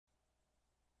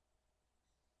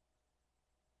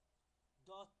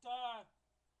Doctor,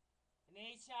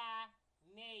 Neesha,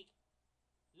 Naik,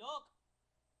 look,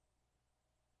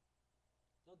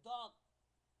 the dog,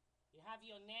 you have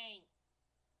your name,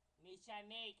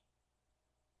 Neeshanaik.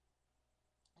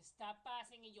 Stop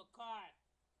passing in your car.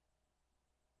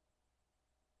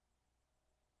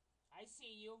 I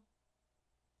see you.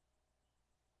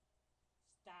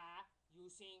 Stop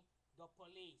using the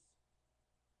police.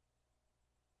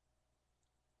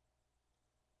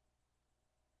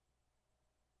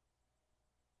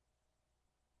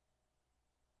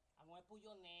 I'm going to put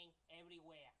your name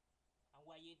everywhere. And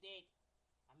what you did,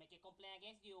 I make a complaint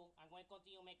against you. I'm going to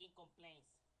continue making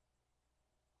complaints.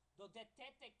 The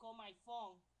detective called my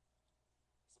phone,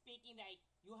 speaking that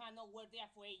you have not worked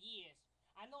there for 8 years.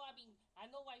 I know what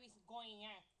is going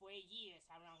on for 8 years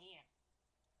around here.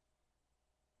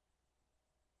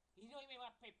 He don't even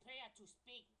was prepared to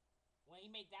speak when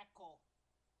he made that call.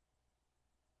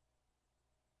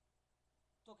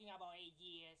 Talking about 8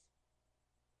 years.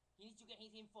 He needs to get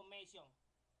his information.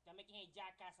 They're making a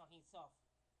jackass of himself.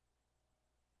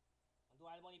 And the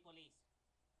Albany police.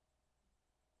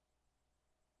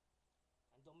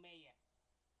 And the mayor.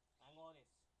 And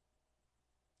others.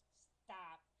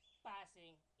 Stop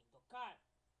passing in the car.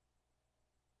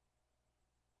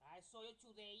 I saw you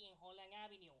today in Holland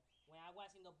Avenue when I was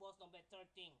in the bus number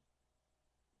 13.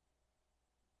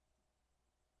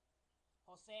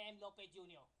 Jose M. Lopez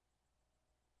Jr.